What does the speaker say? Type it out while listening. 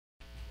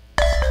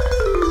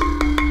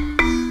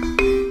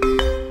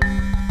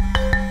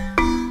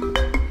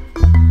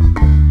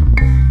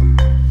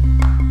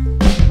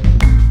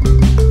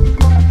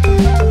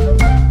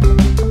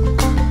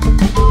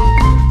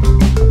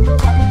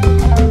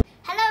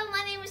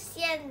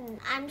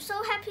I'm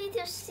so happy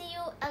to see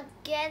you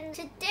again.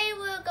 Today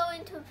we're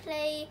going to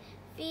play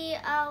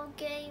VR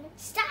game.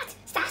 Start!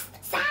 Start!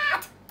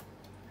 Start!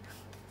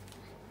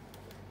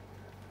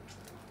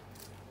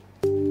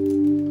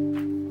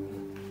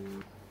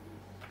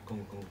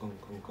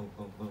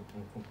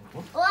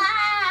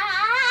 Wow!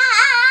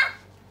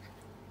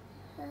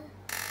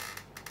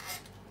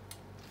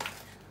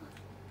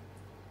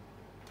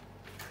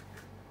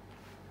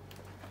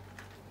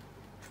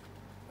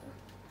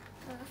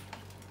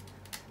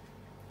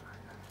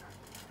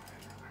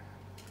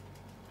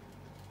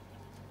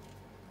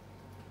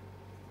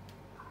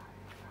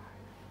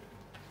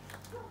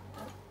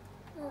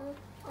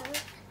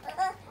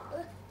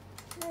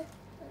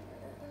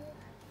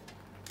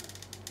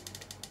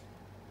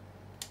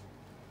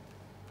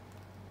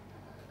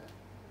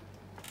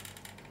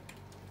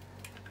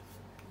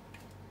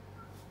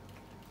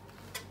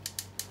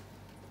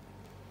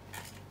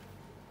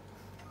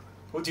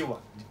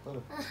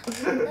好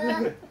似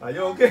暈。Are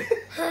you okay?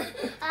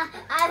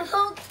 I'm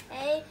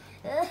okay.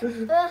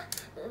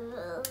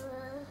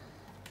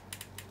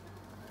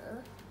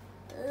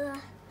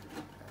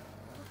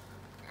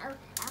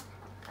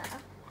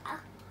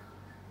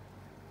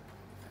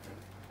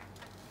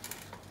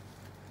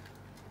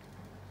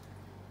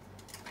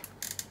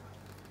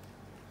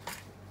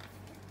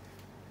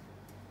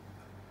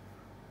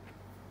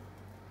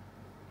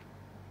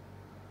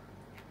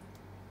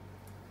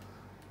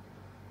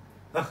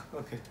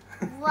 Okay.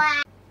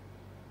 Wow.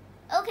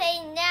 Okay,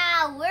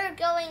 now we're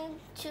going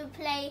to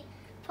play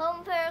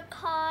bumper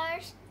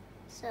cars.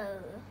 So,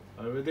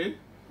 Are you ready?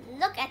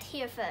 look at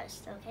here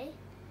first, okay?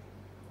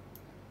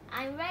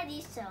 I'm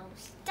ready, so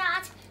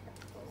start.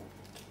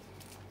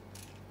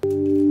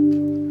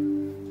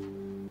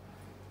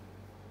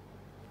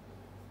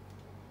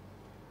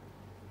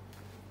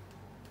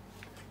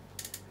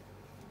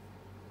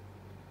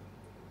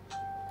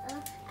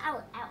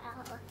 Ow, ow,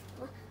 ow.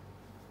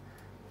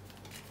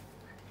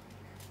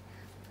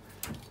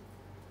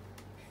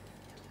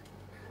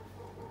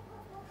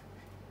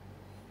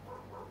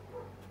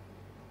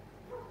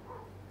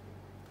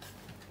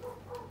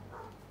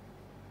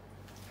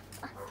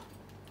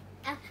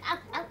 Ow, ow,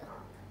 ow.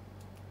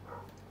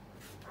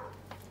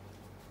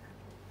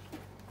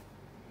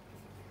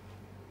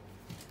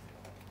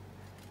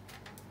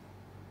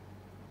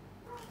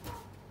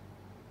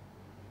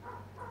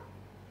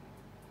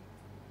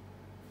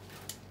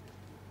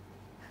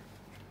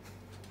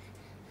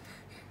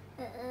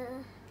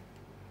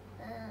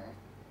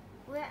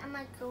 Where am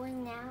I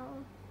going now?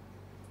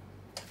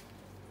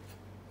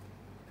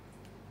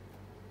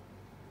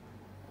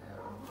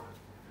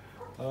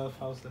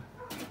 How's that?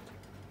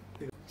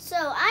 So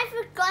I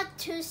forgot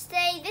to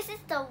say this is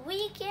the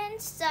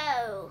weekend,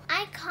 so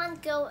I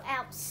can't go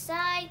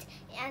outside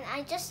and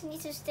I just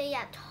need to stay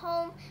at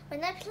home.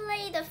 When I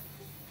play the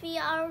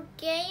VR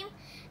game,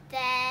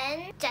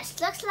 then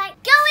just looks like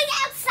going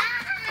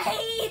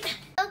outside.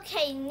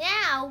 Okay,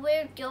 now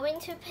we're going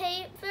to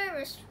play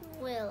Ferris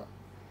wheel.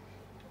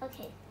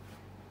 Okay,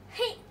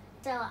 hey,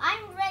 so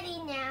I'm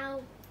ready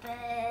now,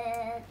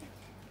 but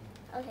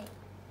okay,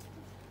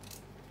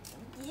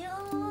 you.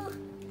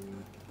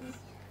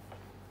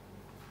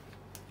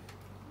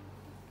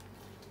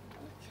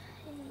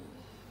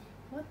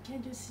 What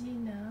can you see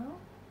now?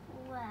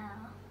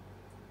 Well,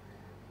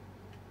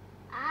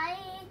 I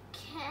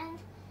can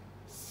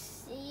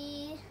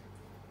see.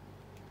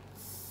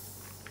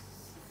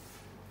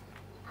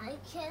 I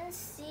can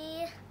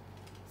see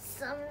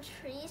some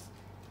trees,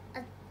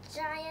 a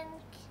giant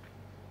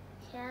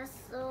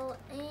castle,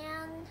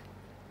 and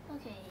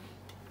okay.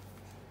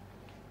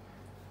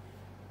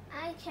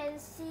 I can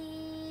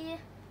see.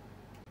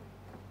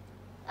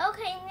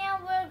 Okay, now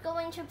we're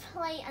going to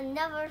play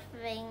another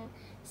thing.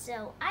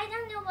 So I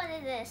don't know what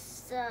it is,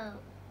 so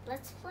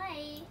let's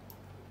play.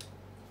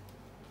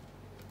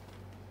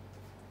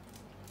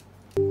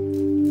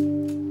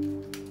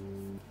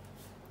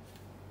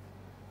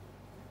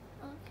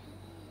 Okay,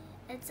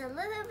 it's a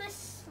little bit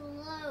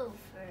slow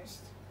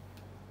first.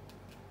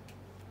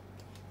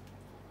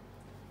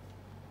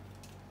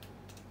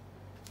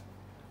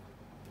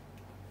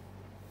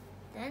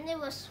 Then it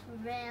was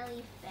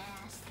really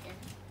fast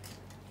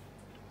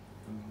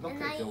Look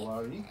And at I- your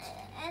worry.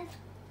 and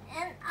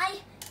I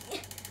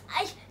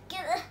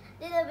get a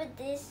little bit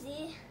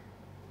dizzy.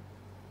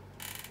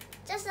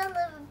 Just a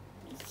little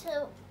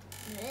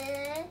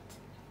bit.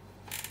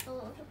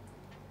 Oh,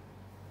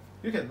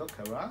 You can look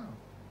around.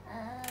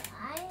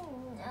 I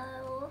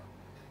know.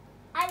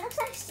 I looks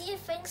like see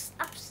things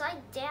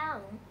upside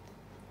down.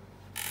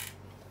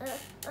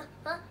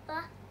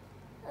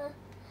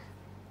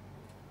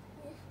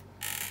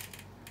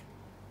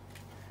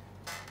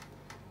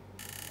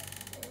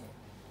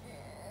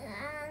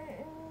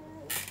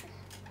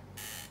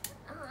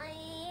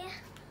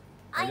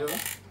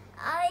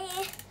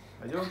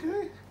 Are you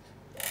okay?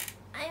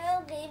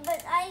 I'm okay,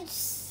 but I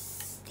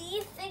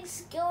see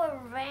things go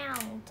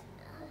around.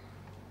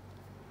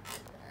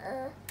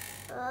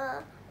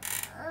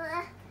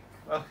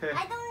 Okay.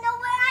 I don't know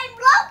where I'm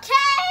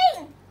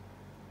looking.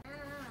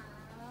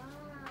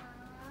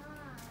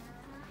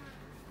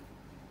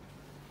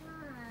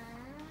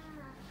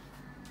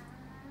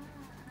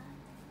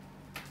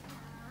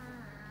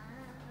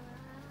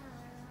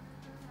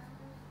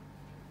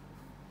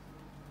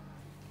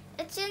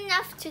 it's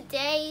enough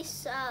today,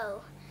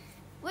 so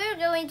we're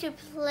going to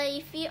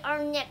play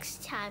VR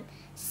next time.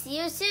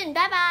 See you soon.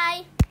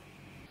 Bye-bye.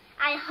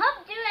 I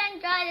hope you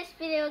enjoyed this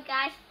video,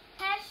 guys.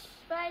 Press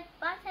the subscribe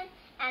button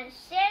and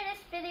share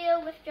this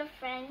video with your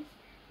friends.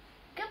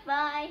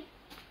 Goodbye.